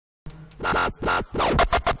Hey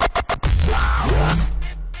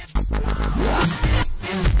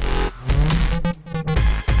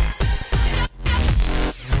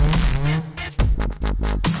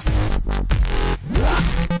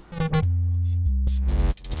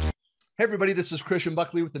everybody, this is Christian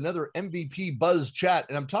Buckley with another MVP Buzz Chat,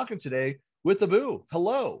 and I'm talking today with Abou.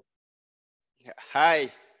 Hello.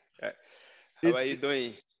 Hi. How are It's, you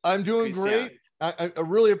doing? I'm doing Christian? great. I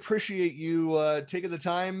really appreciate you taking the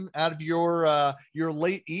time out of your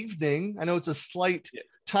late evening. I know it's a slight Yeah.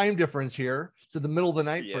 time difference here. It's in the middle of the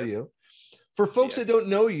night for Yes. you. For folks Yes. that don't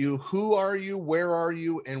know you, who are you, where are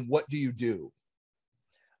you, and what do you do?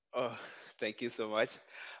 Oh, thank you so much.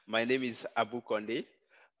 My name is Abou Conde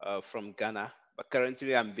from Ghana, but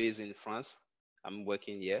currently I'm based in France. I'm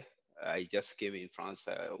working here. I just came in France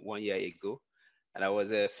 1 year ago, and I was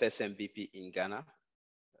the first MVP in Ghana.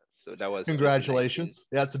 So that was 2019. Congratulations.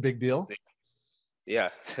 That's a big deal. Yeah,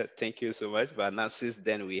 thank you so much. But now since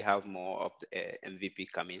then, we have more of the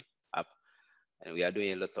MVP coming up, and we are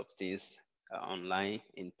doing a lot of things online,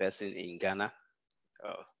 in person in Ghana.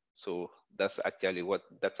 So that's actually what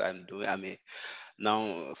that I'm doing. I mean,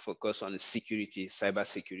 now focus on security, cyber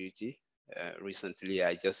security. Recently,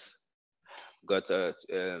 I just got a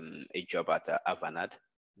job at Avanade.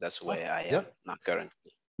 That's where I am Yep. now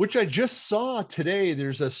currently. Which I just saw today.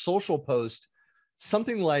 There's a social post,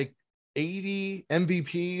 something like 80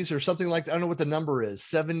 MVPs or something like that. I don't know what the number is,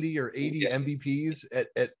 70 or 80 MVPs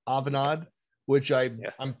at Avanade, which I'm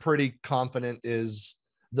pretty confident is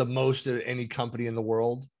the most of any company in the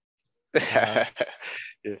world. Yeah,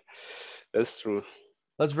 that's true.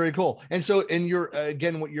 That's very cool. And so in your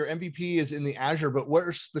again, what your MVP is in the Azure, but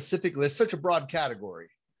where specifically, it's such a broad category.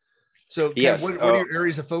 So Yes. what are your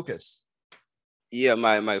areas of focus? Yeah,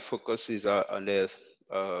 my focus is on the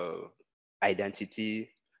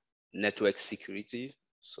identity, network security.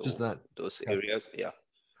 Just So that. those Okay. areas, yeah.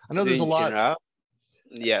 I know So there's a in lot. general,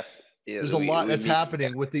 yeah, There's a lot we that's meet.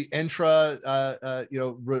 happening with the Infra,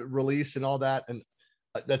 release and all that, and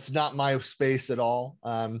that's not my space at all.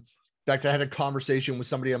 In fact, I had a conversation with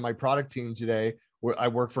somebody on my product team today, where I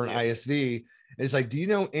work for an ISV. And it's like, do you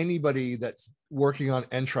know anybody that's working on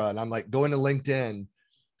Entra? And I'm like, going to LinkedIn.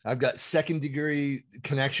 I've got second degree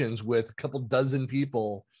connections with a couple dozen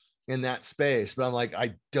people in that space, but I'm like,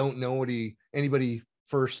 I don't know anybody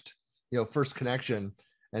first connection.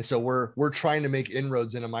 And so we're trying to make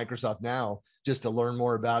inroads into Microsoft now, just to learn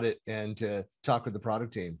more about it and to talk with the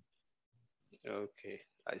product team. Okay,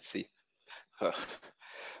 I see.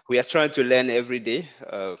 We are trying to learn every day.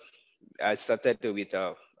 I started with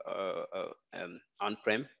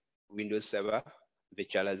on-prem Windows Server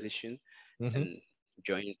virtualization and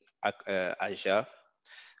joined Azure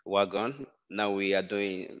Wagon. Now we are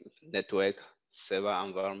doing network server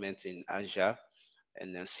environment in Azure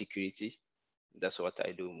and then security. That's what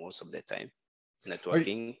I do most of the time.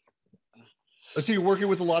 Networking. So you're working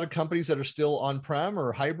with a lot of companies that are still on-prem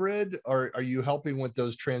or hybrid, or are you helping with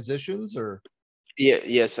those transitions? Or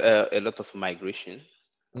Yes, a lot of migration,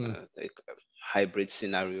 like hybrid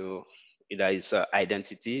scenario. That is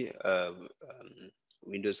identity,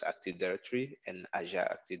 Windows Active Directory and Azure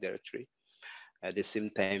Active Directory. At the same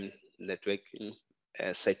time, networking,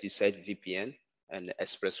 site-to-site VPN and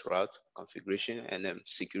express route configuration and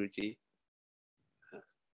security.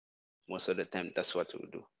 Most of the time, that's what we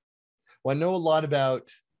do. Well, I know a lot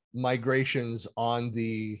about migrations on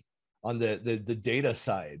the data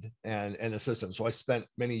side and the system. So I spent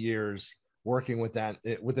many years working with that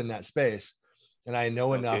within that space, and I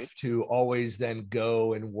know enough to always then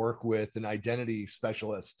go and work with an identity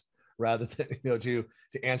specialist rather than to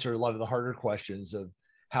answer a lot of the harder questions of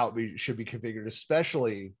how it should be configured,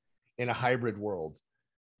 especially in a hybrid world.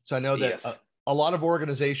 So I know that a lot of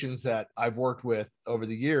organizations that I've worked with over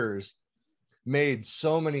the years made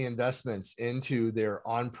so many investments into their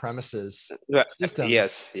on-premises systems.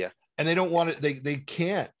 Yes. And they don't want it, they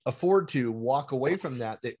can't afford to walk away from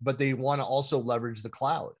that, but they want to also leverage the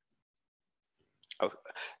cloud.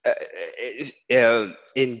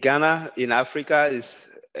 In Ghana, in Africa,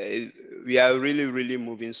 we are really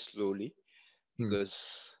moving slowly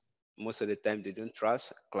because most of the time they don't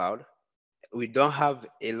trust cloud. We don't have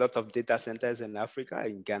a lot of data centers in Africa.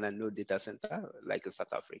 In Ghana, no data center like in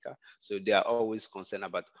South Africa. So they are always concerned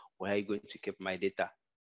about where are you going to keep my data.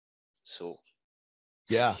 So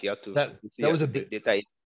yeah, that was a big data.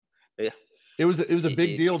 It was a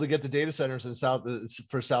big deal to get the data centers in South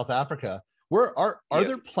Africa. Where are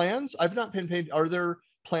there plans? I've not been paid. Are there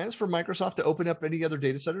plans for Microsoft to open up any other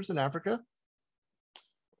data centers in Africa?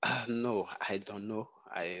 No, I don't know.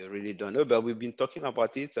 I really don't know, but we've been talking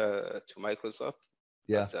about it to Microsoft.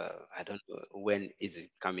 Yeah. But I don't know when is it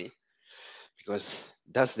coming. because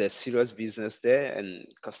that's the serious business there. And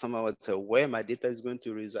customer would say, where my data is going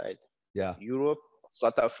to reside? Yeah. Europe,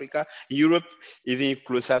 South Africa. Europe even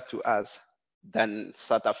closer to us than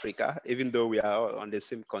South Africa, even though we are all on the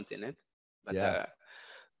same continent. But Yeah.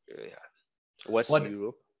 yeah. West What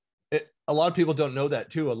Europe. a lot of people don't know that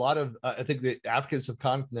too. A lot of I think the African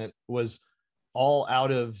subcontinent was all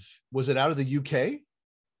out of, was it out of the UK?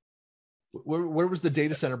 Where was the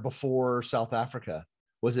data center before South Africa?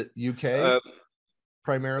 Was it UK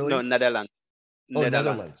primarily? No, Netherlands. Oh,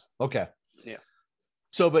 Netherlands. Okay. Yeah.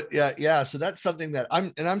 So, but yeah. So that's something that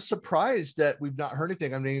I'm surprised that we've not heard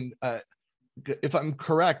anything. I mean, if I'm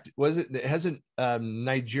correct, hasn't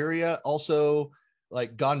Nigeria also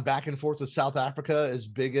like gone back and forth with South Africa as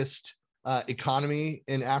biggest economy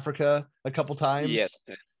in Africa a couple times? Yes.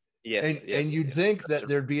 Yes. And you'd think that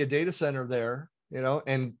there'd be a data center there,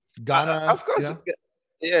 and Ghana, of course.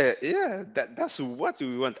 Yeah. That's what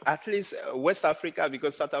we want. At least West Africa,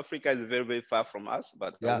 because South Africa is very, very far from us.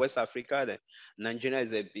 But West Africa, Nigeria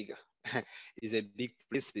is a big, is a big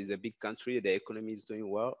place. Is a big country. The economy is doing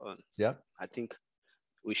well. I think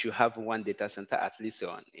we should have one data center at least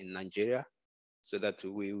in Nigeria, so that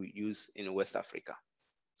we use in West Africa.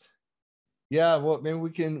 Yeah, well, maybe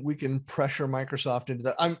we can pressure Microsoft into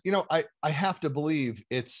that. I have to believe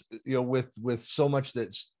it's, with so much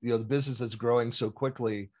that's, the business that's growing so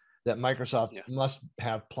quickly, that Microsoft must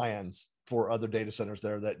have plans for other data centers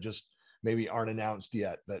there that just maybe aren't announced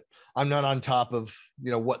yet. But I'm not on top of,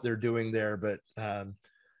 what they're doing there. But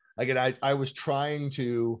again, I was trying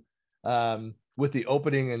to, with the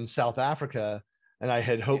opening in South Africa, and I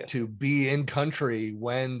had hoped to be in country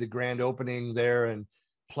when the grand opening there, and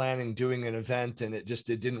planning doing an event, and it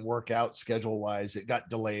didn't work out schedule wise. It got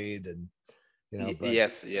delayed, and but...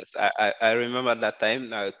 yes I remember that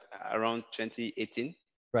time, around 2018,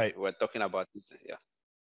 right, we're talking about it.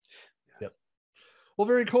 Yep. Well,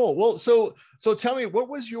 very cool. Well, so tell me, what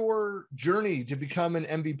was your journey to become an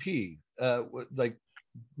MVP? Like,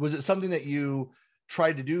 was it something that you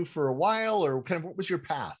tried to do for a while, or kind of what was your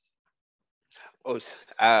path? Oh, it's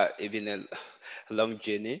been a long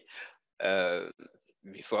journey.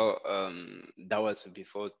 Before that was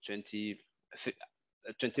before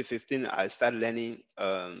 2015, I started learning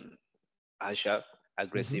Azure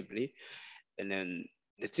aggressively. And then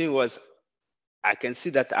the thing was, I can see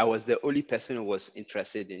that I was the only person who was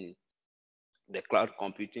interested in the cloud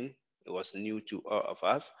computing. It was new to all of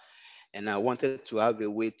us. And I wanted to have a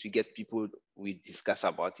way to get people, we discuss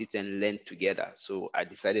about it and learn together. So I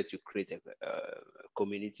decided to create a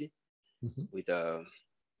community with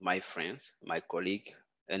my friends, my colleague.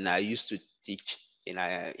 And I used to teach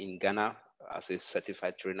in Ghana as a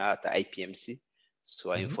certified trainer at the IPMC. So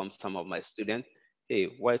I informed some of my students,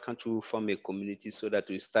 hey, why can't we form a community so that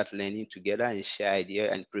we start learning together and share ideas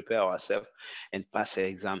and prepare ourselves and pass the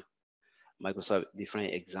exam, Microsoft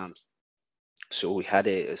different exams. So we had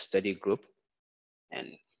a study group,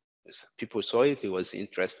 and people saw it, it was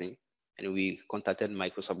interesting. And we contacted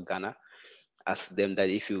Microsoft Ghana, asked them that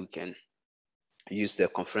if you can use the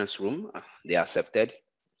conference room, they accepted.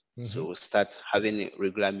 So we start having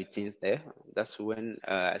regular meetings there. That's when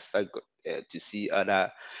I started to see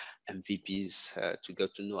other MVPs, to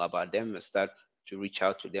get to know about them, and start to reach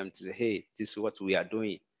out to them to say, hey, this is what we are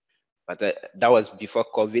doing. But that was before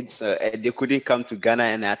COVID, so they couldn't come to Ghana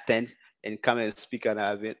and attend and come and speak at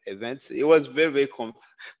our events. It was very, very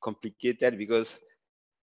complicated, because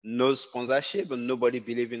no sponsorship and nobody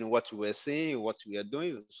believed in what we were saying, what we are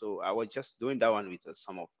doing. So I was just doing that one with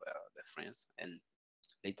some of the friends. And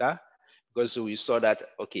later, because we saw that,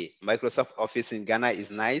 okay, Microsoft Office in Ghana is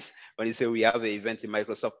nice. When you say we have an event in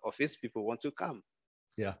Microsoft Office, people want to come.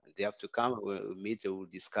 Yeah. They have to come, we'll meet, we'll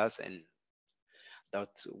discuss. And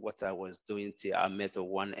that's what I was doing till I met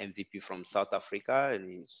one MVP from South Africa. And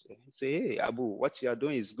he said, hey, Abu, what you are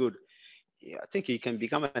doing is good. Yeah, I think you can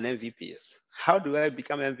become an MVP. How do I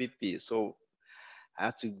become MVP? So I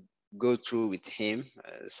had to go through with him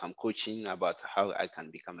some coaching about how I can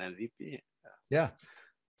become MVP. Yeah.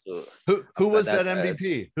 So who was that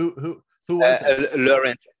MVP? Who was that?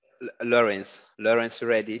 Lawrence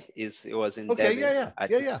Reddy. He was in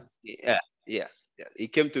Devon. Yeah. He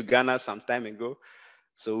came to Ghana some time ago.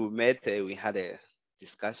 So we met, we had a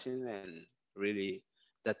discussion, and really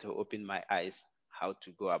that opened my eyes how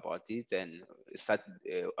to go about it, and start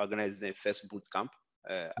organizing the first boot camp,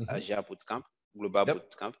 Azure boot camp, global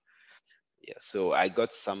boot camp. Yeah, so I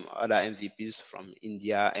got some other MVPs from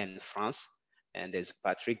India and France, and there's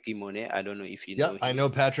Patrick Guimonet. I don't know if you know him. I know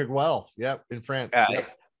Patrick well. In France.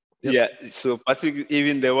 Yeah, so Patrick,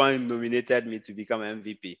 even the one nominated me to become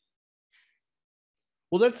MVP.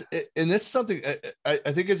 Well, and this is something I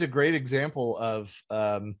think is a great example of.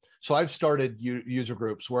 So I've started user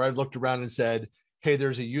groups where I've looked around and said, "Hey,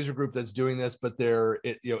 there's a user group that's doing this, but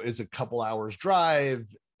is a couple hours drive.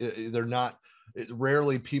 They're not.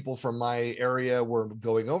 Rarely people from my area were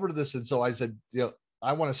going over to this." And so I said,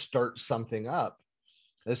 I want to start something up.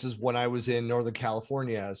 This is when I was in Northern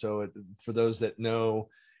California. So for those that know,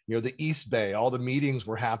 the East Bay, all the meetings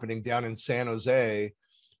were happening down in San Jose,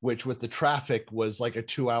 which with the traffic was like a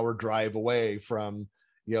 2-hour drive away from,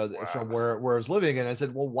 from where I was living. And I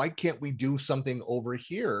said, well, why can't we do something over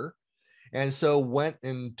here? And so went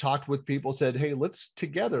and talked with people, said, hey, let's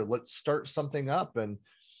start something up.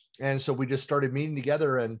 And so we just started meeting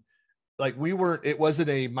together, and like it wasn't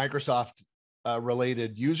a Microsoft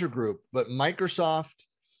related user group, but Microsoft,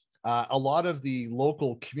 a lot of the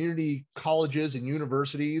local community colleges and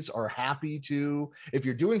universities are happy to, if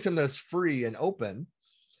you're doing something that's free and open,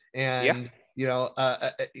 and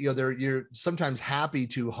you're sometimes happy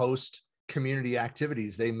to host community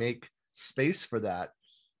activities. They make space for that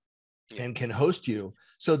and can host you.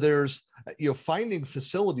 So there's finding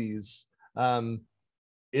facilities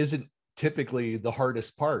isn't typically the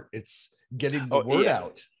hardest part. It's getting the word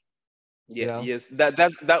out. Yes,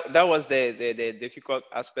 that was the difficult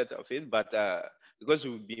aspect of it, but because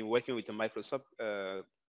we've been working with Microsoft,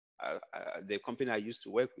 the company I used to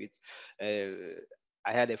work with,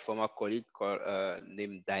 I had a former colleague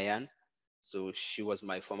named Diane. So she was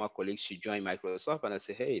my former colleague. She joined Microsoft, and I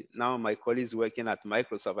said, hey, now my colleague is working at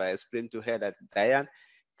Microsoft. I explained to her that, Diane,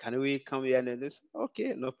 can we come here? And this,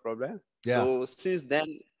 okay, no problem. Yeah. So since then,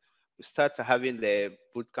 we started having the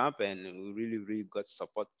boot camp, and we really got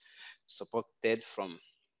supported from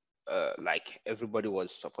like everybody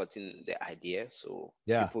was supporting the idea. So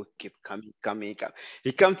people keep coming.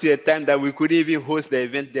 It come to a time that we couldn't even host the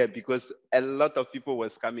event there because a lot of people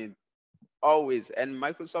was coming always. And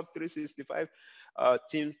Microsoft 365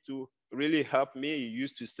 team to really help me. You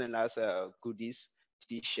used to send us goodies,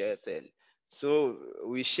 t-shirt, and so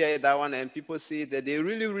we share that one, and people see that they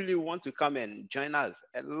really want to come and join us.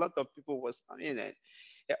 A lot of people was coming, and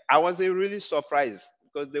I was really surprised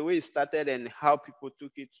because the way it started and how people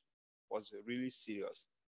took it was really serious.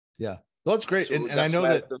 Yeah, well, that's great. So and I know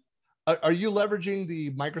that. Are you leveraging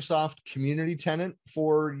the Microsoft community tenant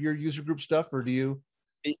for your user group stuff, or do you?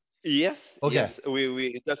 Yes. Okay. Yes.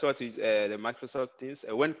 We that's what the Microsoft Teams.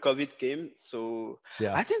 When COVID came, so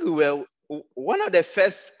I think we were one of the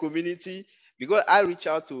first community, because I reached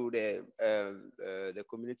out to the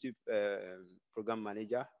community program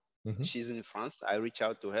manager. Mm-hmm. She's in France. I reached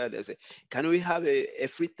out to her. They say, can we have a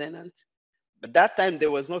free tenant? But that time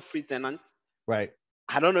there was no free tenant. Right.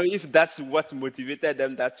 I don't know if that's what motivated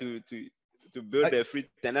them to build a free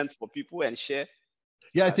tenant for people and share.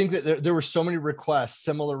 Yeah, I think that there were so many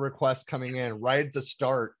similar requests coming in right at the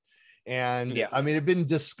start. And I mean, it'd been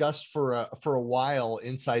discussed for a while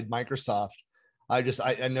inside Microsoft.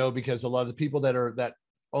 I know because a lot of the people that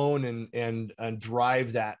own and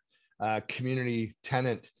drive that community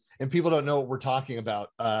tenant, and people don't know what we're talking about.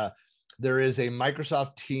 There is a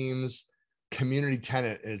Microsoft Teams community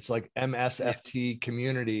tenant. It's like MSFT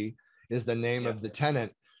community is the name of the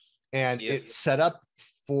tenant. And it's set up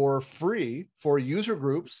for free for user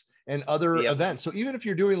groups and other events. So even if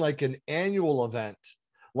you're doing like an annual event,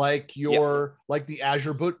 like like the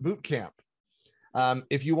Azure boot camp,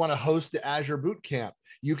 if you want to host the Azure boot camp,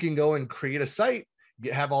 you can go and create a site,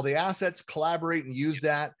 have all the assets, collaborate and use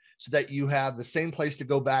that so that you have the same place to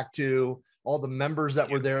go back to. All the members that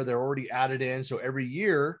were there, they're already added in. So every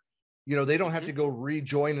year, they don't have to go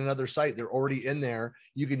rejoin another site. They're already in there.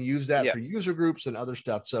 You can use that for user groups and other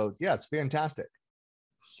stuff. So it's fantastic.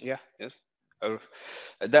 Yes.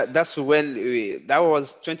 That's when that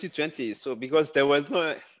was 2020. So because there was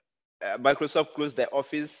no Microsoft closed the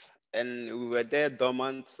office and we were there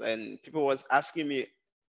dormant, and people was asking me,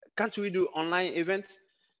 can't we do online events?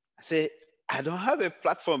 I say, I don't have a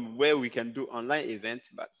platform where we can do online events,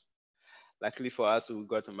 but luckily for us, we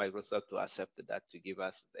got Microsoft to accept that, to give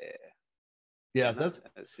us the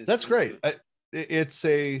that's great.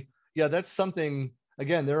 That's something.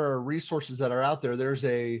 Again, there are resources that are out there. There's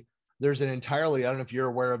an entirely, I don't know if you're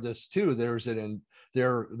aware of this too. They're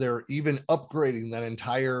even upgrading that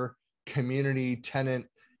entire community tenant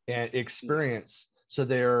and experience. So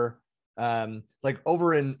they're like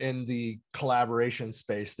over in the collaboration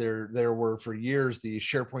space, there were for years the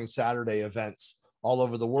SharePoint Saturday events all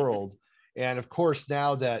over the world. And of course,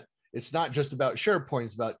 now that it's not just about SharePoint,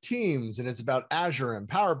 it's about Teams, and it's about Azure and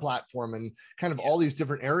Power Platform and kind of all these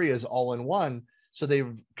different areas all in one. So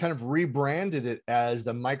they've kind of rebranded it as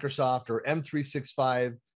the Microsoft or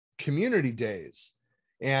M365 Community Days.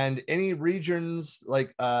 And any regions,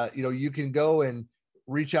 like, you can go and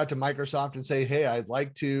reach out to Microsoft and say, hey, I'd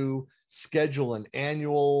like to schedule an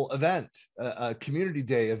annual event, a community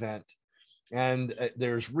day event. And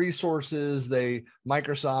there's resources.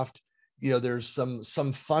 Microsoft, there's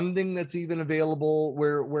some funding that's even available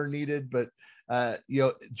where needed, but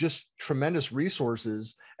just tremendous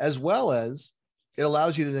resources, as well as it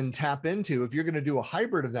allows you to then tap into, if you're going to do a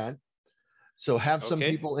hybrid event, so have some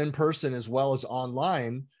people in person as well as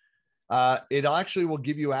online. It actually will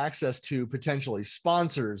give you access to potentially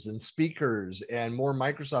sponsors and speakers and more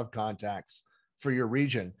Microsoft contacts for your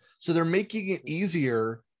region. So they're making it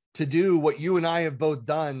easier to do what you and I have both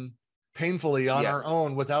done painfully on our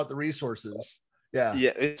own without the resources. Yeah.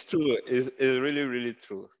 Yeah, it's true. It's really, really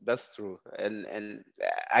true. That's true. And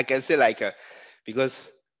I can say like,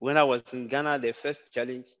 because when I was in Ghana, the first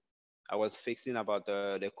challenge I was facing about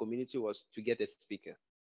the community was to get a speaker.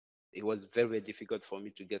 It was very, very difficult for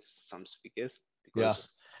me to get some speakers because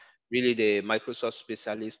really the Microsoft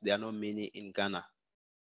specialists, there are not many in Ghana.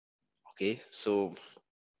 Okay, so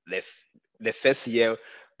the first year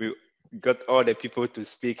we got all the people to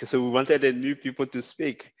speak. So we wanted the new people to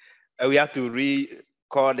speak. We have to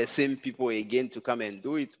recall the same people again to come and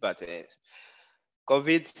do it. But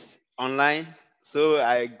COVID online, so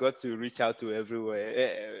I got to reach out to everywhere,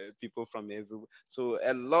 people from everywhere. So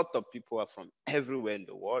a lot of people are from everywhere in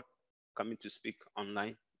the world coming to speak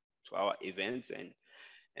online to our events,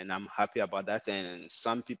 and I'm happy about that. And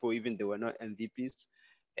some people, even they were not MVPs,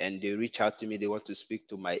 and they reach out to me. They want to speak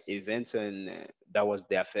to my events, and that was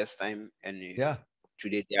their first time. And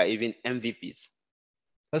today they are even MVPs.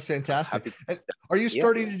 That's fantastic. Are you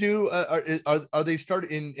starting to do? Are they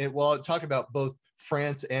starting in? Well, talk about both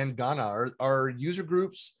France and Ghana. Are user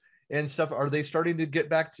groups and stuff? Are they starting to get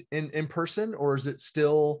back in person, or is it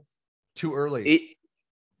still too early?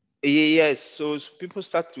 Yes. So people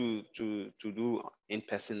start to do in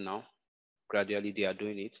person now. Gradually, they are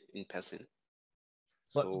doing it in person.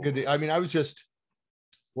 Well, that's good. I mean,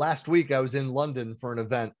 last week I was in London for an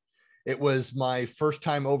event. It was my first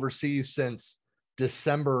time overseas since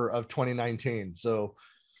December of 2019. So,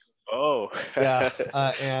 and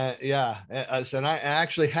I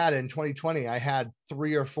actually had in 2020, I had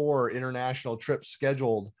 3 or 4 international trips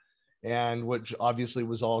scheduled, and which obviously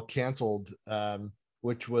was all canceled,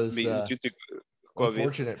 which was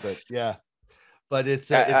unfortunate, but it's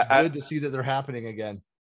good to see that they're happening again.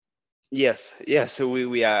 Yes. So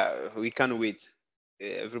we can't wait.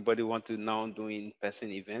 Everybody want to now do in-person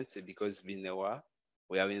events because it's been a while.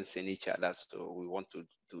 We haven't seen each other, so we want to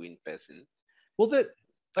do in person. Well,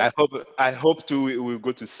 I hope we'll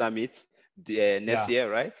go to summit next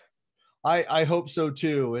year, right? I hope so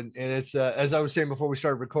too. And it's as I was saying before we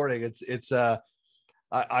started recording,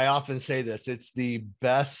 I often say this, it's the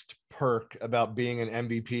best perk about being an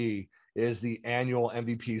MVP is the annual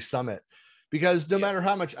MVP summit. Because no matter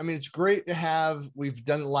how much, I mean, it's great to have, we've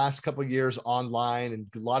done the last couple of years online and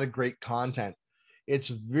a lot of great content. It's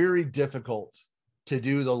very difficult to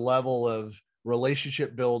do the level of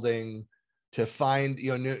relationship building, to find,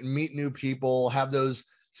 meet new people, have those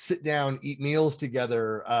sit down, eat meals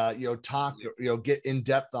together, talk, get in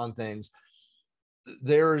depth on things.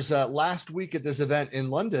 There's last week at this event in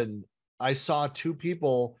London, I saw 2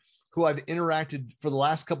 people who I've interacted for the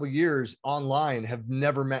last couple of years online, have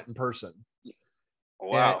never met in person.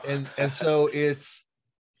 Wow. And so it's,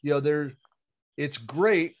 it's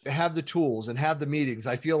great to have the tools and have the meetings.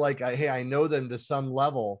 I feel like I know them to some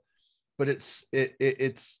level, but it's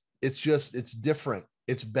different.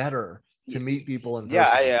 It's better to meet people in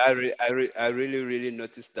person. I really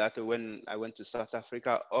noticed that when I went to South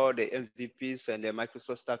Africa, all the MVPs and the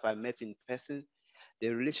Microsoft staff I met in person, the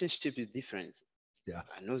relationship is different.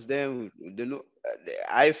 I know them. They know.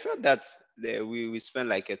 I felt that we spent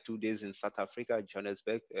like 2 days in South Africa,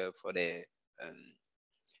 Johannesburg, for the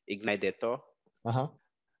Ignite tour.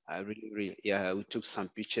 I really, we took some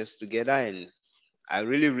pictures together, and I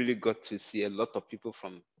really got to see a lot of people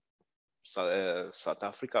from South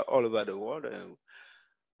Africa all over the world.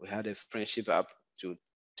 We had a friendship up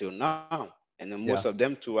till now, and then most of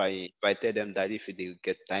them too, I invited them that if they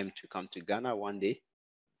get time to come to Ghana one day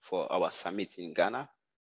for our summit in Ghana.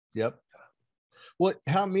 Yep. Well,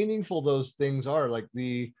 how meaningful those things are. Like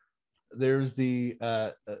there's the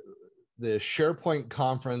SharePoint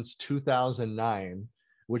conference 2009,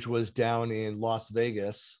 which was down in Las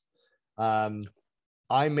Vegas.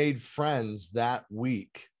 I made friends that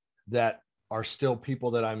week that are still people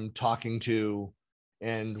that I'm talking to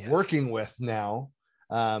and working with now.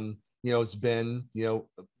 It's been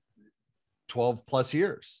 12 plus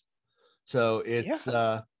years. So it's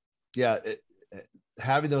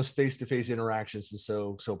having those face-to-face interactions is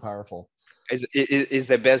so powerful. Is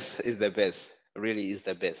the best. Is the best. Really is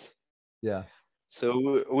the best. Yeah.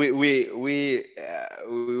 So we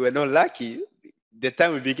were not lucky. The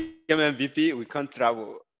time we became MVP, we can't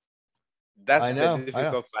travel. That's I the know.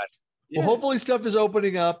 difficult part. Well, Yeah. hopefully stuff is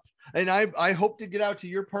opening up, and I hope to get out to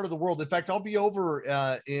your part of the world. In fact, I'll be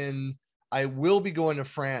over I will be going to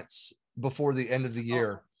France before the end of the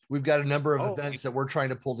year. We've got a number of events that we're trying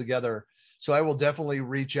to pull together. So I will definitely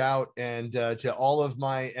reach out and to all of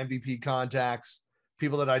my MVP contacts,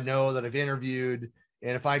 people that I know that I've interviewed.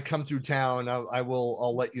 And if I come through town,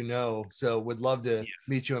 I'll let you know. So would love to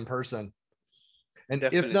meet you in person. And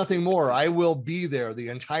Definitely, if nothing more, I will be there the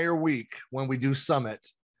entire week when we do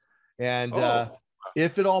Summit. And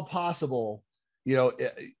if at all possible,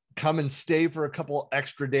 come and stay for a couple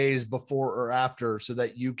extra days before or after so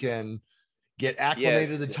that you can get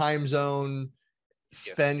acclimated to the time zone,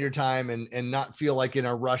 spend your time and not feel like in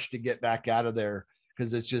a rush to get back out of there,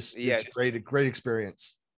 because it's a great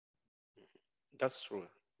experience. That's true.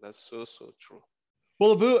 That's so true.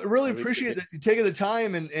 Well, Abou, I really appreciate that you taking the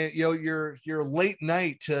time and your late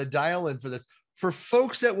night to dial in for this. For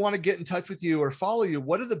folks that want to get in touch with you or follow you,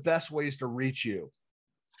 what are the best ways to reach you?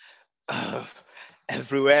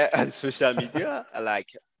 Everywhere on social media, like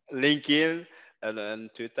LinkedIn and on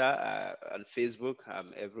Twitter, on Facebook.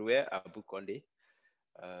 I'm everywhere. Abou Conde.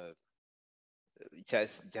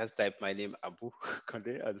 Just type my name, Abou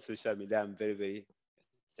Conde, on social media. I'm very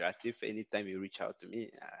interactive. Anytime you reach out to me,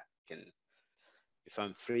 I can. If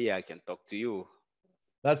I'm free, I can talk to you.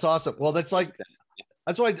 That's awesome. Well, that's why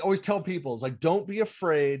I always tell people, it's like, don't be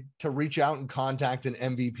afraid to reach out and contact an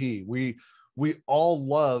MVP. We all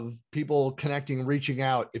love people connecting, reaching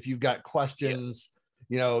out. If you've got questions,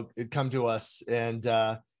 come to us, and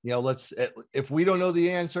if we don't know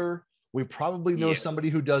the answer, we probably know somebody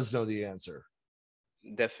who does know the answer.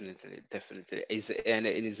 Definitely. It's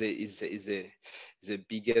the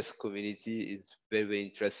biggest community. It's very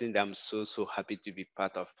interesting. I'm so happy to be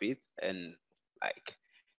part of it. And like,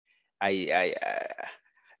 I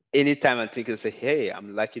anytime I think and say, hey,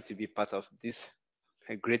 I'm lucky to be part of this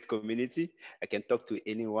great community. I can talk to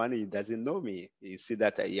anyone who doesn't know me. You see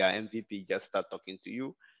that MVP, just start talking to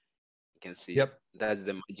you. You can see. That's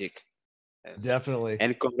the magic. Definitely.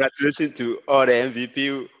 And congratulations to all the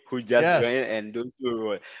MVP who just joined and those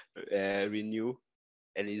who renew.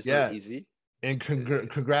 And it's not easy. And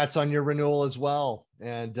congrats on your renewal as well.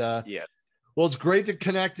 And well, it's great to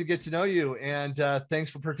connect, to get to know you. And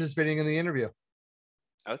thanks for participating in the interview.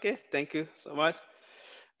 Okay, thank you so much.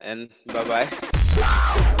 And bye-bye.